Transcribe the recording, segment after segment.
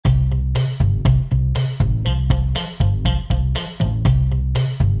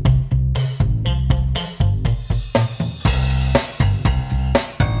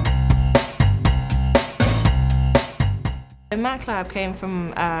MAKLab came from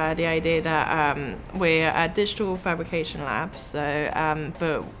the idea that we're a digital fabrication lab, so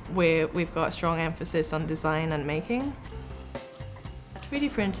but we've got a strong emphasis on design and making.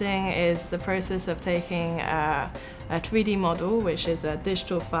 3D printing is the process of taking a 3D model, which is a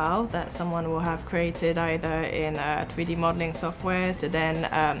digital file that someone will have created either in 3D modeling software to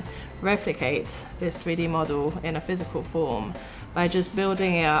then replicate this 3D model in a physical form by just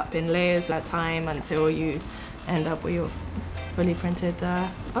building it up in layers at a time until you end up with your fully printed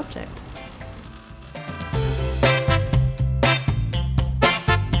object.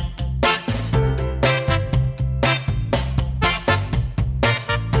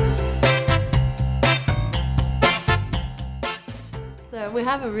 So we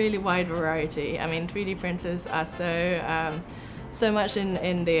have a really wide variety. I mean, 3D printers are so much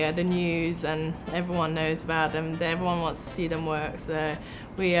in the news, and everyone knows about them. Everyone wants to see them work. So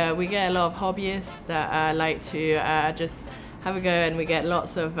we get a lot of hobbyists that like to just have a go, and we get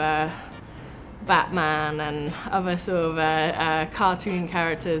lots of Batman and other sort of cartoon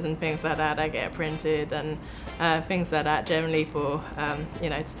characters and things like that get printed, and things like that generally for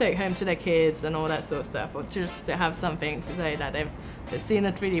you know, to take home to their kids and all that sort of stuff, or just to have something to say that they've seen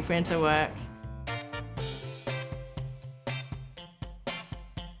a 3D printer work.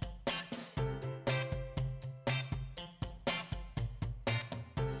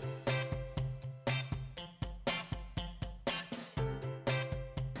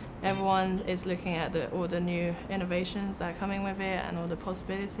 Everyone is looking at all the new innovations that are coming with it and all the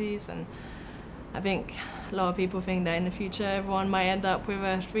possibilities, and I think a lot of people think that in the future everyone might end up with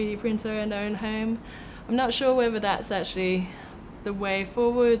a 3D printer in their own home. I'm not sure whether that's actually the way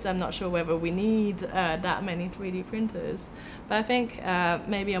forward. I'm not sure whether we need that many 3D printers, but I think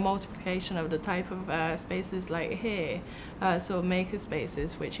maybe a multiplication of the type of spaces like here, sort of maker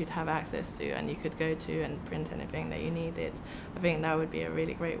spaces which you'd have access to and you could go to and print anything that you needed. I think that would be a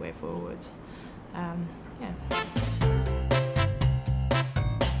really great way forward. Yeah.